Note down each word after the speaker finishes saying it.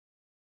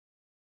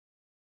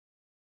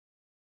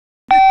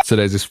So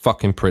there's this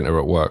fucking printer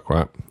at work,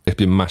 right? It's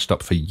been mashed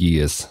up for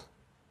years.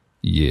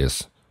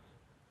 Years.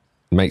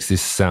 Makes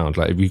this sound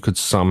like if you could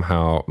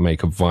somehow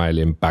make a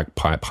violin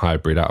bagpipe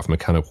hybrid out of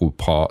mechanical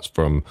parts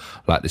from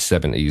like the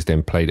 70s,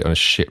 then played it on a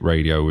shit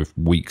radio with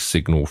weak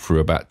signal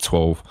through about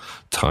 12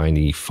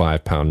 tiny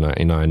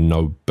 £5.99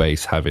 no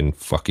bass having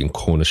fucking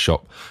corner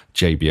shop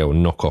JBL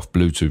knockoff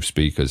Bluetooth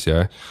speakers,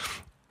 yeah?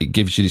 It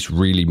gives you this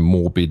really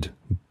morbid,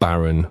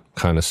 barren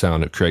kind of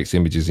sound that creates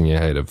images in your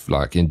head of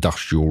like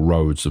industrial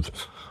roads of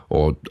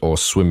or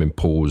swimming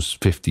pools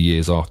 50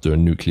 years after a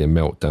nuclear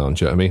meltdown.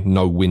 Do you know what I mean?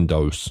 No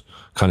windows,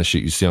 kind of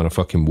shit you see on a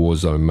fucking war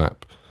zone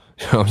map.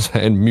 You know what I'm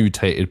saying?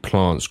 Mutated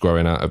plants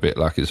growing out of it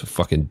like it's a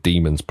fucking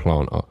demon's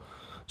planter. Do you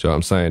know what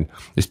I'm saying?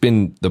 It's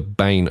been the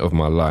bane of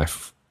my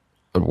life,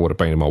 or the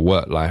bane of my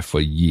work life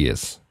for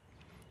years.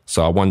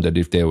 So I wondered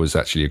if there was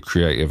actually a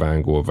creative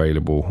angle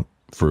available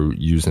through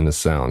using the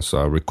sound. So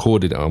I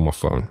recorded it on my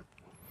phone.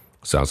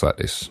 Sounds like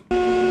this.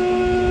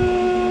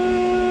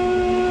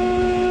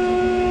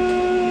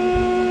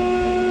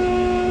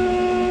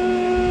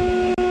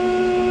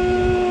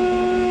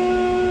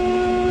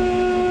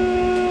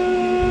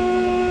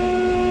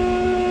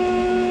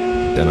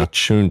 Then I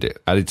tuned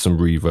it, added some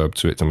reverb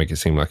to it to make it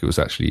seem like it was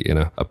actually in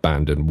an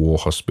abandoned war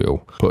hospital.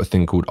 Put a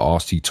thing called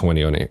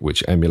RC20 on it,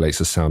 which emulates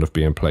the sound of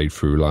being played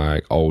through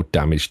like old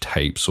damaged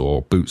tapes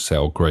or boot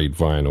sale grade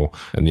vinyl.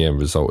 And the end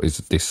result is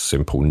this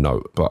simple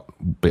note, but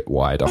a bit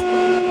wider.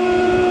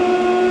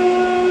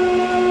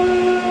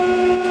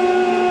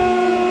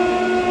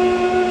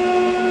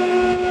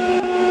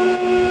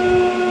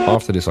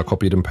 After this, I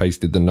copied and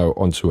pasted the note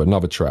onto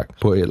another track,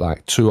 put it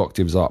like 2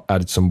 octaves up,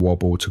 added some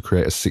wobble to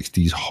create a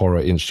 60s horror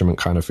instrument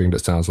kind of thing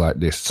that sounds like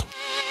this.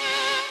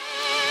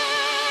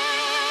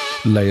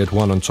 Layered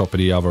one on top of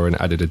the other and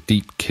added a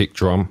deep kick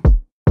drum,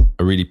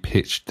 a really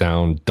pitched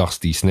down,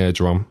 dusty snare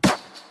drum,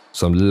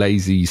 some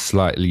lazy,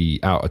 slightly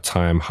out of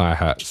time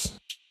hi-hats,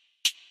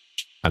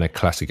 and a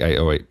classic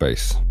 808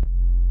 bass.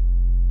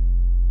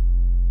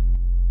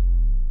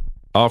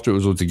 After it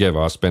was all together,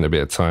 I spent a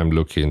bit of time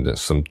looking at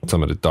some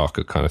of the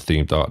darker kind of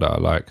themed art that I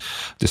like.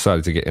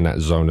 Decided to get in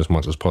that zone as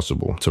much as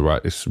possible to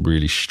write this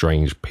really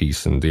strange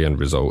piece, and the end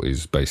result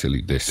is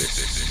basically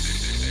this.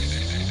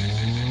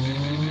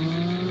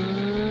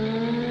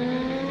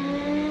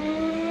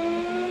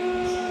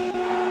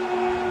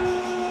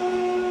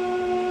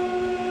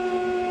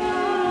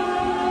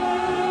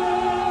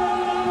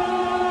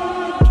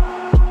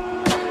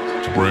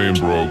 Brain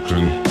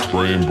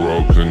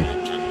broken,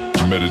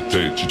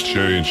 meditate to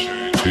change.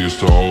 Here's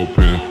to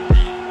hoping,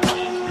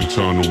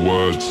 eternal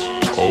words,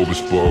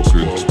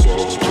 overspoken.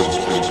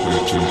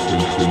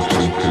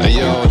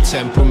 Ayo,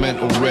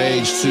 temperamental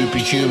rage,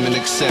 superhuman,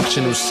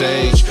 exceptional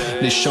sage.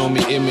 They show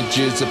me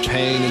images of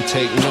pain and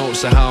take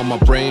notes of how my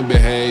brain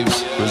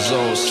behaves.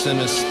 Results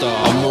sinister,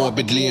 I'm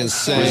morbidly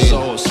insane.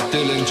 Results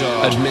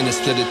Dillinger,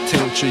 administer the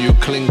tincture. You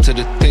cling to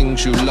the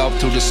things you love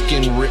till the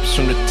skin rips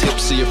from the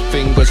tips of your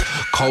fingers.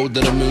 Cold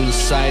to the moon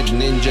side,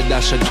 ninja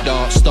dash a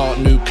dart. Start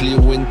nuclear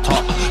winter,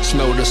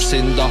 smell the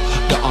cinder.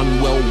 The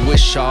unwell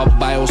wisher,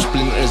 bio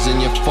splinters in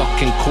your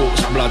fucking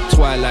corpse blood.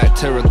 Twilight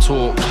terror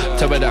talk,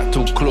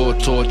 pterodactyl claw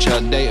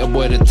torture. Data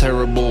boy the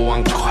terrible,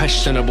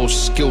 unquestionable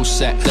skill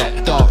set.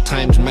 Dark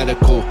times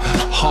medical,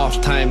 half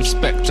time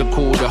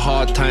spectacle. The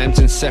hard times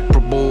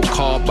inseparable.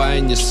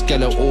 Carbine your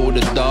skeletal,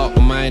 the dark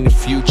mind,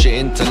 future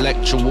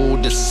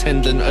intellectual.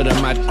 Descendant of the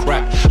mad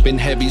crap. Been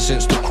heavy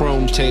since the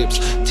chrome tapes.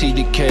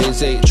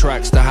 TDK's 8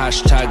 tracks, the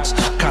hashtags.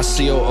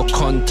 Casio or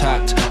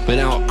contact. Been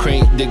out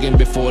crate digging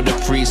before the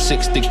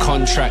 360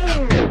 contract.